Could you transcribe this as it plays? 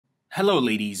Hello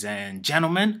ladies and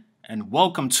gentlemen, and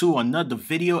welcome to another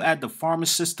video at the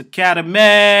Pharmacist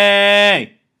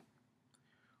Academy!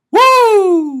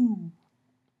 Woo!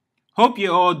 Hope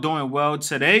you're all doing well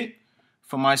today.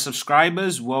 For my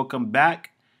subscribers, welcome back.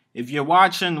 If you're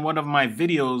watching one of my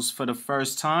videos for the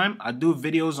first time, I do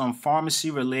videos on pharmacy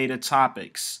related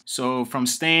topics. So from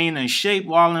staying in shape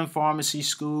while in pharmacy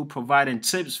school, providing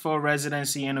tips for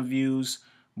residency interviews,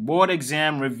 board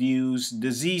exam reviews,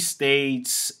 disease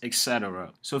states,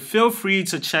 etc. So feel free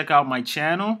to check out my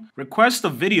channel, request a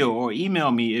video or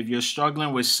email me if you're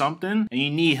struggling with something and you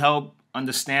need help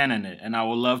understanding it, and I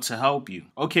would love to help you.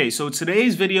 Okay, so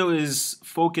today's video is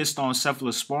focused on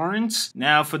cephalosporins.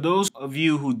 Now, for those of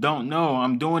you who don't know,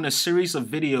 I'm doing a series of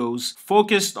videos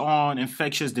focused on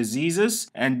infectious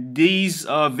diseases, and these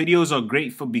videos are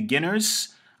great for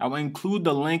beginners. I will include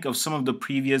the link of some of the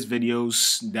previous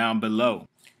videos down below.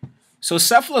 So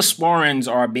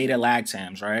cephalosporins are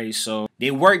beta-lactams, right? So they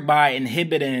work by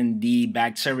inhibiting the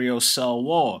bacterial cell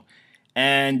wall.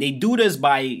 And they do this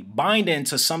by binding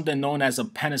to something known as a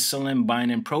penicillin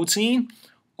binding protein,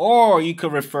 or you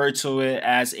could refer to it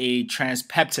as a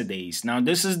transpeptidase. Now,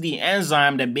 this is the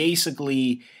enzyme that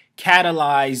basically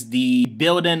catalyzes the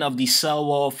building of the cell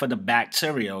wall for the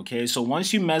bacteria, okay? So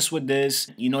once you mess with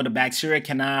this, the bacteria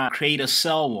cannot create a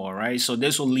cell wall, right? So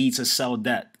this will lead to cell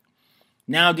death.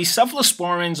 Now, the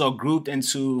cephalosporins are grouped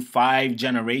into 5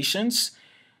 generations.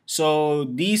 So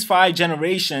these 5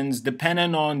 generations,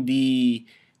 depending on the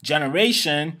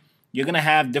generation, you're going to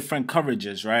have different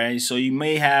coverages, right? So you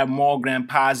may have more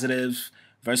gram-positive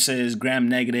versus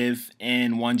gram-negative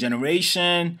in one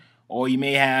generation, or you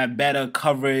may have better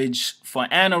coverage for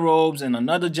anaerobes in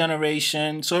another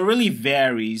generation. So it really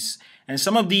varies. And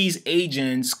some of these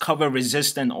agents cover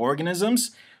resistant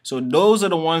organisms. So those are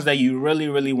the ones that you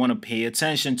really want to pay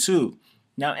attention to.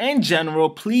 Now, in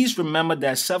general, please remember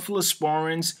that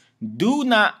cephalosporins do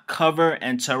not cover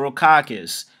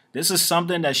Enterococcus. This is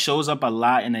something that shows up a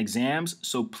lot in exams,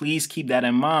 so please keep that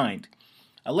in mind.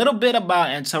 A little bit about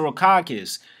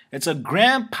Enterococcus. It's a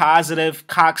gram-positive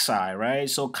cocci, right?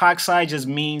 So cocci just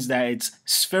means that it's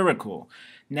spherical.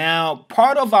 Now,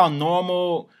 part of our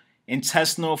normal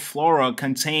intestinal flora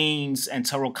contains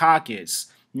Enterococcus.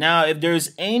 Now, if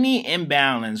there's any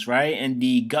imbalance, right, in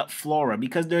the gut flora,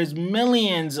 because there's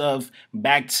millions of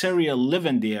bacteria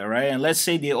living there, right, and let's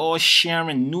say they're all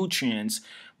sharing nutrients,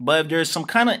 but if there's some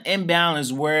kind of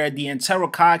imbalance where the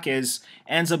Enterococcus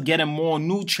ends up getting more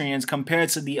nutrients compared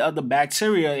to the other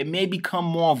bacteria, it may become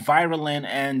more virulent,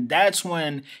 and that's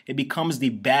when it becomes the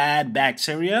bad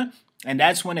bacteria, and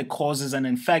that's when it causes an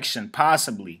infection,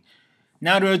 possibly.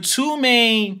 Now, there are 2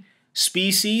 main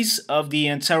species of the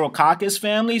Enterococcus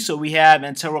family. So we have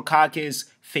Enterococcus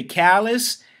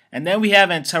faecalis, and then we have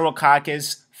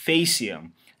Enterococcus faecium,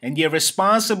 and they're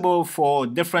responsible for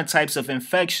different types of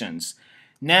infections.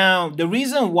 Now, the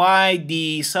reason why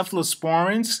the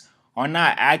cephalosporins are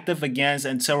not active against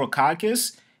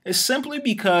Enterococcus is simply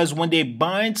because when they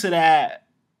bind to that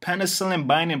penicillin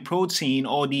binding protein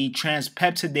or the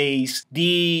transpeptidase,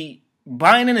 the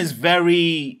binding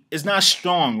is not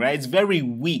strong, right? It's very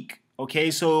weak.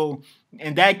 Okay, so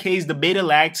in that case, the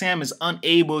beta-lactam is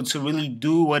unable to really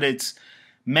do what it's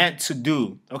meant to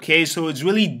do. Okay, so it's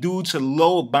really due to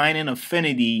low binding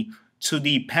affinity to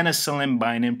the penicillin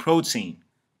binding protein.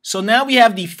 So now we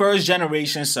have the first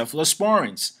generation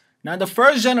cephalosporins. Now, the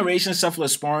first generation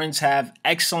cephalosporins have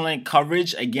excellent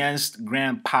coverage against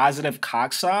gram-positive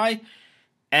cocci,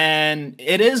 and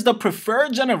it is the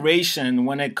preferred generation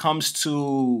when it comes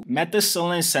to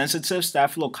methicillin-sensitive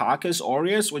Staphylococcus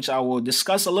aureus, which I will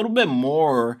discuss a little bit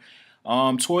more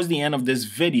towards the end of this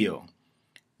video.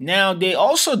 Now, they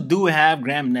also do have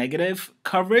gram-negative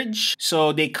coverage.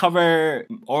 So they cover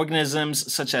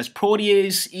organisms such as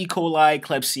Protease, E. coli,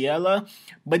 Klebsiella.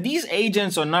 But these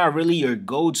agents are not really your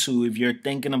go-to if you're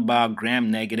thinking about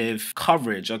gram-negative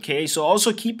coverage, okay? So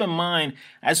also keep in mind,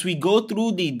 as we go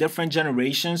through the different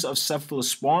generations of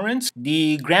cephalosporins,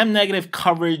 the gram-negative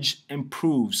coverage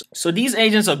improves. So these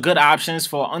agents are good options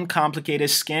for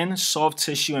uncomplicated skin, soft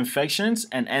tissue infections,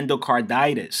 and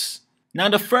endocarditis. Now,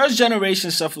 the first generation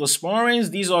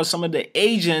cephalosporins, these are some of the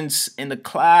agents in the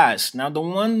class. Now, the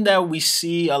one that we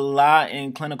see a lot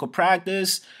in clinical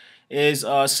practice is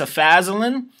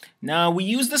cefazolin. Now, we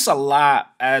use this a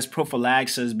lot as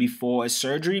prophylaxis before a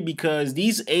surgery because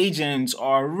these agents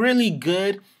are really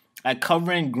good at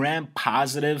covering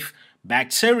gram-positive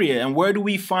bacteria. And where do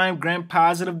we find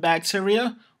gram-positive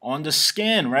bacteria? On the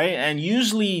skin, right? And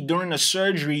usually during a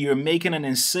surgery, you're making an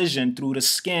incision through the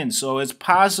skin. So it's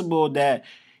possible that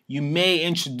you may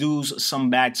introduce some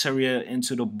bacteria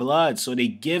into the blood. So they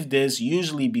give this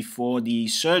usually before the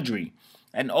surgery.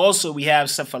 And also we have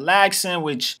cephalaxin,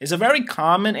 which is a very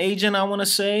common agent, I want to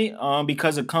say,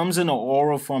 because it comes in an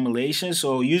oral formulation.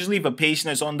 So usually if a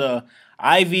patient is on the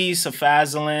IV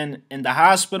cefazolin in the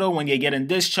hospital, when you're getting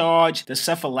discharged, the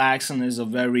cephalaxin is a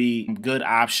very good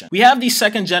option. We have the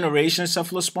second generation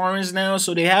cephalosporins now.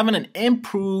 So they have an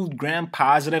improved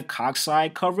gram-positive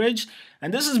cocci coverage.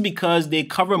 And this is because they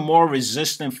cover more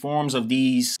resistant forms of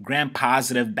these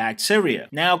gram-positive bacteria.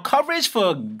 Now, coverage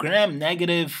for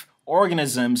gram-negative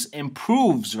organisms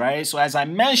improves, right? So as I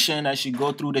mentioned, as you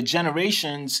go through the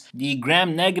generations, the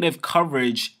gram-negative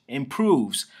coverage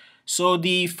improves. So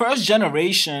the first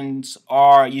generations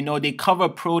are, they cover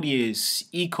Proteus,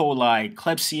 E. coli,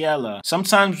 Klebsiella.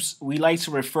 Sometimes we like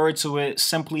to refer to it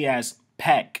simply as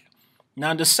PEC.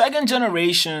 Now the second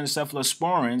generation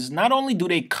cephalosporins, not only do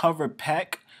they cover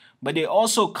PEC, but they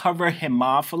also cover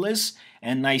Haemophilus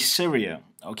and Neisseria,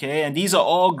 okay? And these are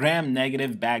all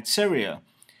gram-negative bacteria.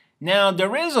 Now,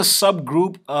 there is a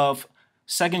subgroup of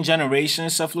second generation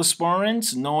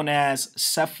cephalosporins known as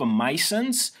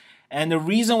cephamycins. And the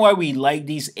reason why we like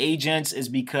these agents is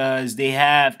because they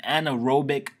have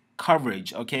anaerobic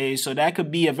coverage, okay? So that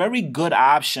could be a very good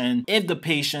option if the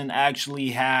patient actually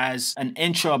has an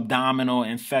intra-abdominal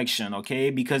infection,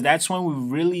 okay? Because that's when we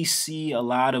really see a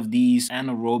lot of these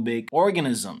anaerobic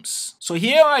organisms. So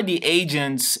here are the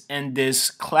agents in this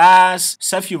class.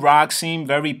 Cefuroxime,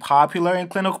 very popular in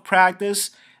clinical practice.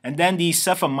 And then the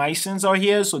cephamycins are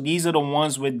here. So these are the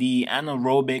ones with the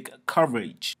anaerobic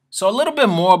coverage. So a little bit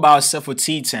more about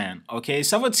cefotetan, okay?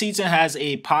 Cefotetan has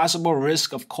a possible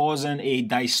risk of causing a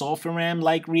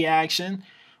disulfiram-like reaction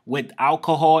with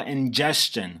alcohol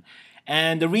ingestion.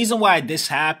 And the reason why this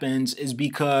happens is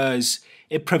because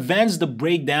it prevents the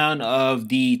breakdown of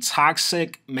the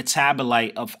toxic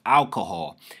metabolite of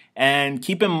alcohol. And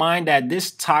keep in mind that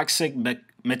this toxic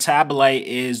metabolite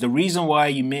is the reason why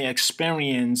you may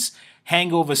experience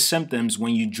hangover symptoms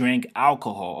when you drink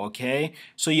alcohol, okay?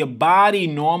 So your body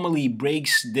normally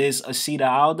breaks this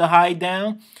acetaldehyde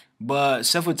down, but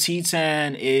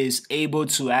cefotetan is able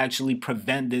to actually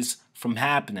prevent this from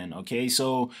happening, okay?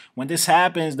 So when this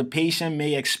happens, the patient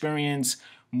may experience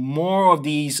more of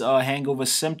these hangover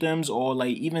symptoms, or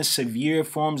like even severe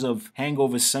forms of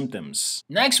hangover symptoms.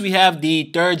 Next, we have the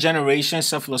third generation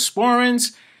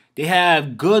cephalosporins. They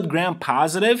have good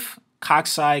gram-positive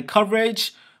cocci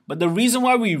coverage, but the reason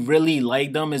why we really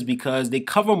like them is because they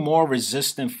cover more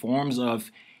resistant forms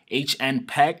of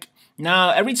HN-PEC.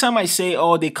 Now, every time I say,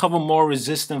 oh, they cover more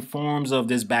resistant forms of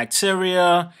this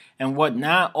bacteria and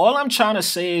whatnot, all I'm trying to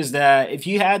say is that if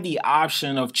you had the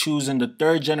option of choosing the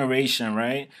third generation,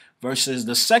 right, versus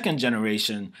the second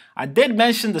generation, I did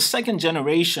mention the second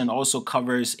generation also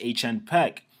covers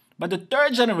HN-PEC. But the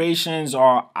third generations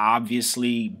are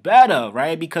obviously better,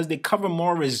 right, because they cover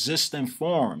more resistant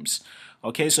forms.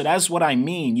 Okay, so that's what I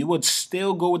mean. You would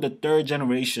still go with the third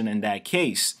generation in that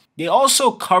case. They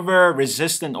also cover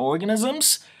resistant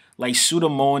organisms like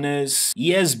Pseudomonads,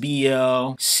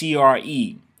 ESBL,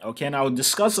 CRE. Okay, and I'll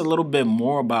discuss a little bit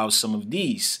more about some of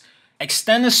these.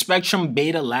 Extended spectrum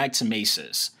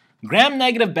beta-lactamases.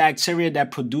 Gram-negative bacteria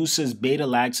that produces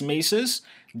beta-lactamases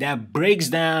that breaks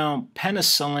down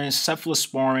penicillins,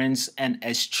 cephalosporins, and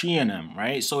aztreonam,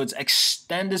 right? So it's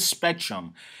extended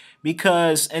spectrum.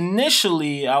 Because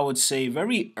initially, I would say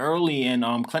very early in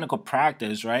clinical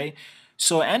practice, right?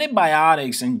 So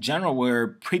antibiotics in general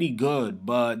were pretty good,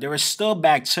 but there were still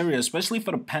bacteria, especially for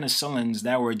the penicillins,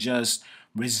 that were just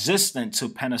resistant to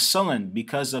penicillin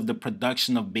because of the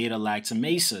production of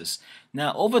beta-lactamases.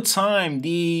 Now, over time,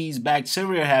 these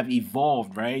bacteria have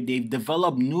evolved, right? They've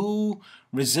developed new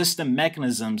resistant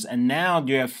mechanisms, and now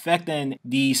they're affecting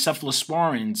the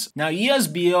cephalosporins. Now,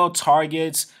 ESBL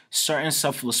targets certain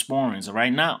cephalosporins,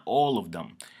 right? Not all of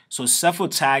them. So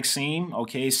cefotaxime,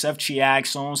 okay,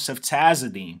 ceftriaxone,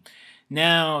 ceftazidime.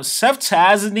 Now,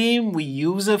 ceftazidime, we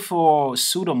use it for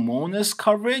Pseudomonads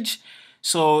coverage.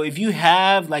 So if you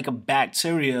have like a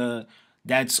bacteria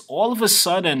that's all of a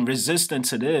sudden resistant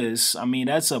to this, I mean,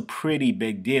 that's a pretty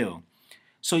big deal.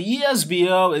 So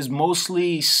ESBL is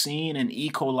mostly seen in E.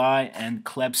 coli and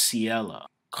Klebsiella.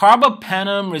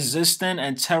 Carbapenem-resistant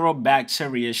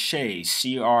Enterobacteriaceae,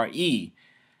 CRE.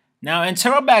 Now,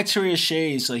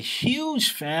 Enterobacteriaceae is a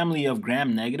huge family of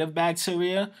gram-negative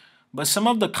bacteria, but some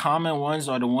of the common ones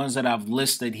are the ones that I've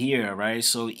listed here, right?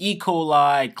 So E.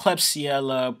 coli,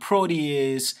 Klebsiella,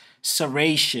 Proteus,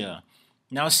 Serratia.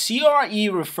 Now, CRE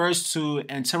refers to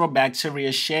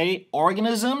Enterobacteriaceae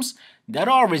organisms that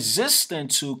are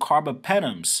resistant to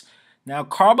carbapenems. Now,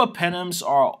 carbapenems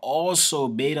are also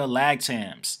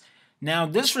beta-lactams. Now,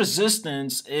 this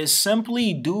resistance is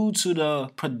simply due to the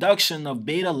production of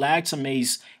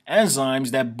beta-lactamase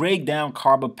enzymes that break down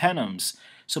carbapenems.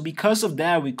 So because of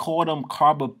that, we call them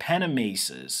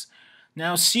carbapenemases.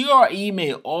 Now, CRE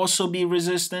may also be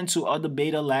resistant to other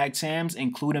beta-lactams,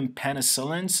 including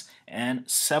penicillins and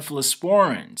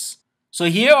cephalosporins. So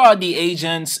here are the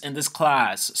agents in this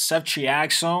class.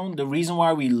 Ceftriaxone, the reason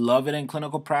why we love it in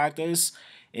clinical practice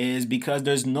is because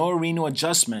there's no renal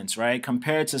adjustments, right,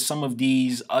 compared to some of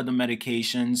these other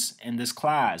medications in this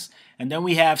class. And then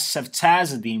we have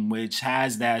ceftazidime, which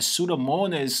has that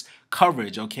Pseudomonads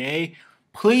coverage, okay?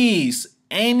 Please,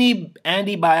 any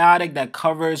antibiotic that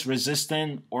covers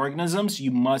resistant organisms,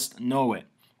 you must know it.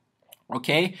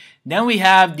 Okay, then we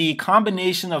have the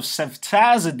combination of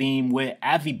ceftazidime with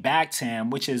avibactam,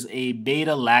 which is a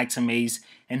beta-lactamase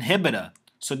inhibitor.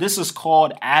 So this is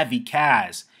called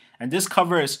Avicaz, and this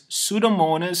covers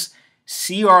Pseudomonas,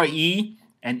 CRE,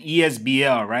 and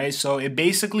ESBL, right? So it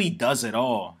basically does it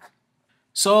all.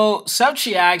 So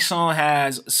ceftriaxone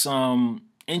has some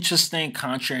interesting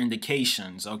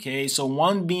contraindications, okay? So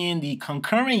one being the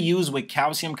concurrent use with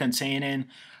calcium-containing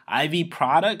IV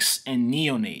products and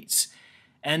neonates.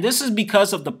 And this is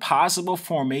because of the possible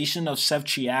formation of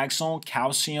ceftriaxone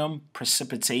calcium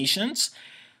precipitations.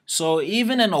 So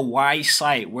even in a wide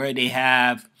site where they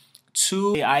have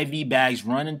two IV bags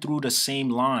running through the same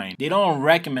line, they don't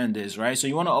recommend this, right? So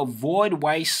you want to avoid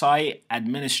white site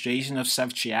administration of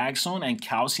ceftriaxone and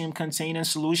calcium containing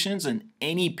solutions in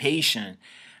any patient.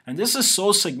 And this is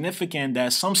so significant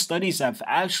that some studies have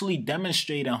actually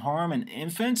demonstrated harm in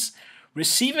infants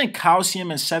receiving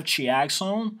calcium and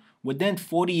ceftriaxone within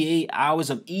 48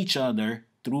 hours of each other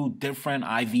through different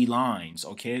IV lines,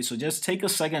 okay? So just take a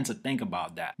second to think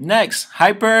about that. Next,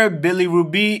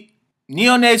 hyperbilirubin.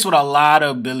 Neonates with a lot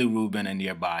of bilirubin in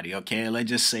their body, okay? Let's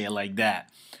just say it like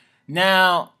that.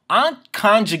 Now,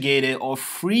 unconjugated or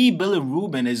free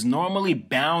bilirubin is normally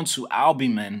bound to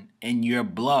albumin in your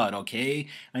blood, okay?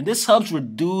 And this helps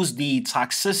reduce the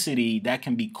toxicity that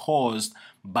can be caused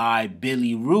by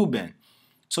bilirubin.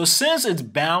 So since it's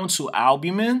bound to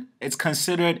albumin, it's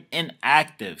considered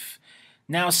inactive.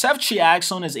 Now,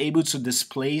 ceftriaxone is able to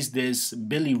displace this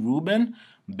bilirubin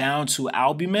bound to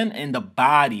albumin in the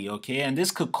body, okay? And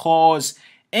this could cause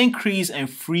increase in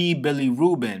free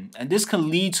bilirubin. And this can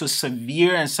lead to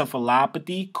severe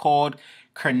encephalopathy called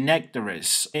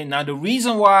kernicterus. And now, the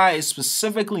reason why it's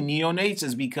specifically neonates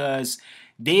is because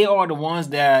they are the ones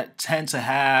that tend to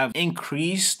have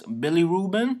increased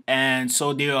bilirubin, and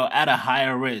so they are at a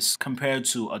higher risk compared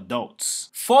to adults.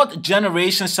 Fourth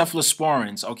generation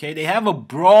cephalosporins, okay, they have a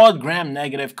broad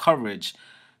gram-negative coverage.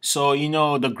 So, you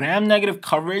know, the gram-negative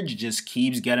coverage just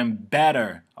keeps getting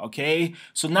better, okay?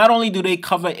 So not only do they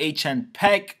cover H. and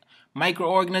pec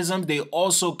microorganisms, they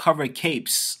also cover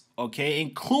capes, okay,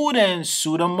 including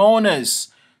Pseudomonas.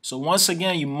 So once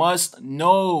again, you must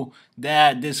know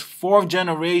that this fourth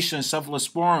generation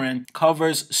cephalosporin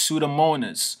covers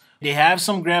Pseudomonas. They have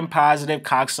some gram-positive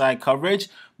cocci coverage,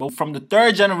 but from the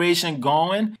third generation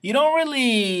going, you don't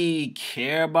really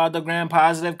care about the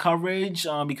gram-positive coverage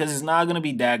because it's not going to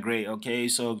be that great, okay?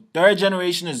 So third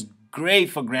generation is great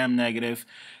for gram-negative,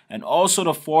 and also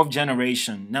the fourth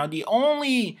generation. Now, the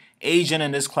only agent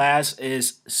in this class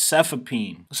is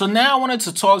cefepime. So now I wanted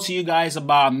to talk to you guys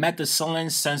about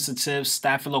methicillin-sensitive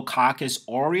Staphylococcus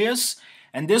aureus,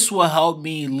 and this will help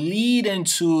me lead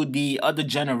into the other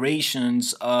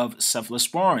generations of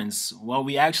cephalosporins. Well,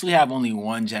 we actually have only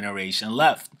one generation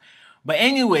left. But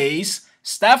anyways,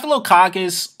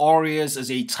 Staphylococcus aureus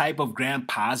is a type of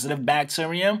gram-positive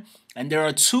bacterium, and there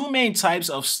are two main types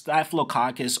of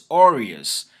Staphylococcus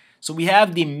aureus. So we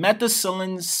have the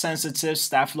methicillin-sensitive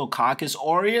Staphylococcus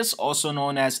aureus, also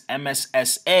known as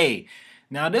MRSA.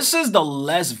 Now, this is the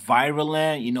less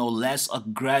virulent, you know, less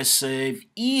aggressive,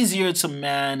 easier to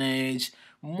manage,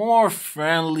 more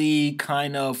friendly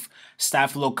kind of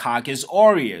Staphylococcus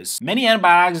aureus. Many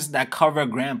antibiotics that cover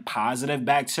gram-positive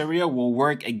bacteria will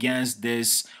work against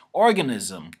this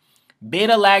organism.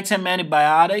 Beta-lactam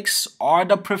antibiotics are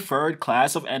the preferred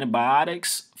class of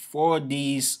antibiotics for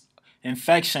these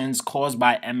infections caused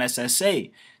by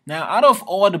MRSA. Now, out of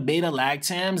all the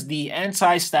beta-lactams, the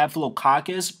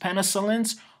anti-staphylococcus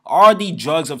penicillins are the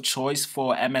drugs of choice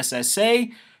for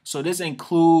MRSA. So this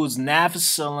includes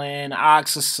nafcillin,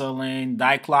 oxacillin,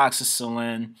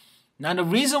 dicloxacillin. Now, the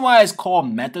reason why it's called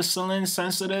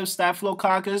methicillin-sensitive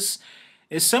Staphylococcus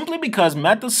is simply because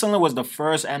methicillin was the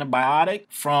first antibiotic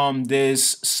from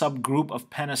this subgroup of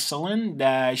penicillin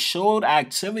that showed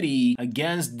activity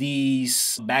against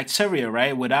these bacteria,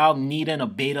 right, without needing a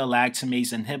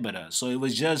beta-lactamase inhibitor. So it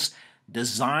was just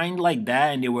designed like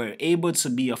that, and they were able to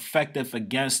be effective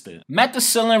against it.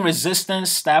 Methicillin-resistant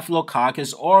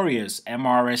Staphylococcus aureus,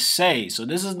 MRSA. So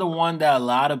this is the one that a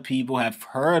lot of people have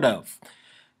heard of.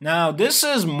 Now, this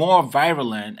is more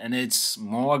virulent and it's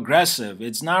more aggressive.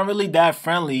 It's not really that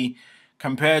friendly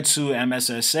compared to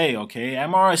MSSA, okay?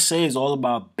 MRSA is all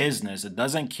about business. It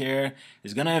doesn't care.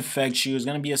 It's going to infect you. It's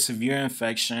going to be a severe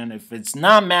infection. If it's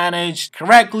not managed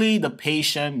correctly, the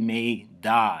patient may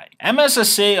die.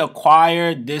 MSSA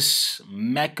acquired this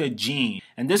MECA gene,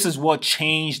 and this is what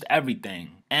changed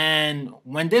everything. And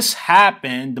when this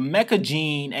happened, the MECA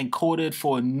gene encoded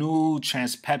for a new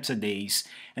transpeptidase,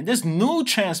 and this new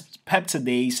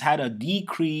transpeptidase had a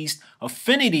decreased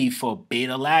affinity for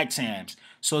beta-lactams.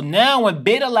 So now when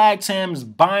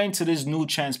beta-lactams bind to this new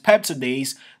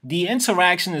transpeptidase, the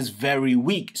interaction is very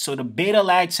weak. So the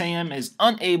beta-lactam is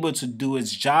unable to do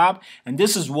its job, and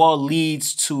this is what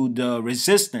leads to the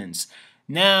resistance.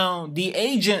 Now, the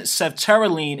agent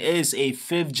ceftriaxone is a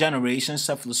 5th generation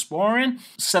cephalosporin.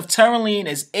 Ceftriaxone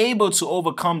is able to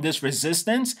overcome this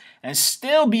resistance and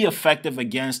still be effective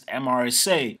against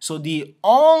MRSA. So the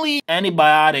only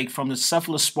antibiotic from the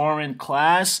cephalosporin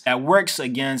class that works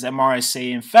against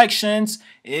MRSA infections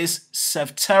is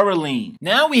ceftriaxone.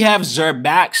 Now we have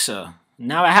Zerbaxa.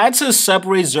 Now I had to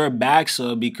separate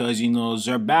Zerbaxa because,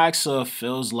 Zerbaxa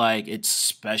feels like it's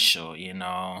special,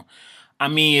 I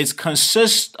mean, it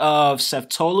consists of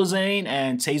ceftolozane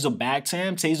and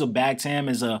tazobactam. Tazobactam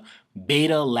is a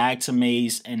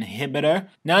beta-lactamase inhibitor.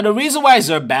 Now, the reason why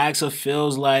Zerbaxa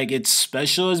feels like it's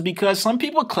special is because some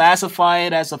people classify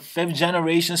it as a 5th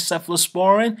generation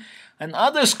cephalosporin, and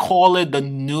others call it the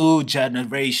new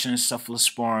generation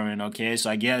cephalosporin, okay? So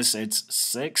I guess it's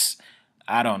 6.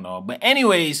 I don't know. But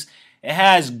anyways, it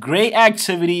has great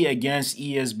activity against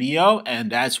ESBL,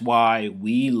 and that's why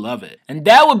we love it. And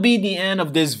that would be the end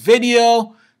of this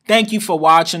video. Thank you for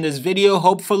watching this video.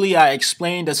 Hopefully, I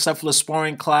explained the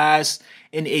cephalosporin class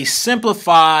in a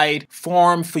simplified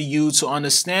form for you to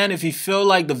understand. If you feel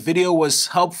like the video was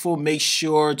helpful, make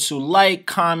sure to like,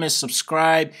 comment,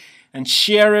 subscribe, and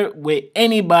share it with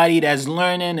anybody that's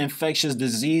learning infectious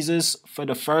diseases for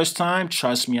the first time.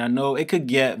 Trust me, I know it could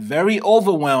get very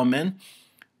overwhelming.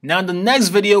 Now, the next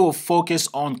video will focus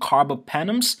on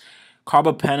carbapenems.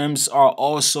 Carbapenems are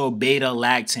also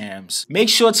beta-lactams. Make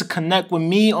sure to connect with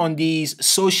me on these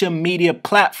social media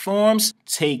platforms.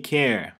 Take care.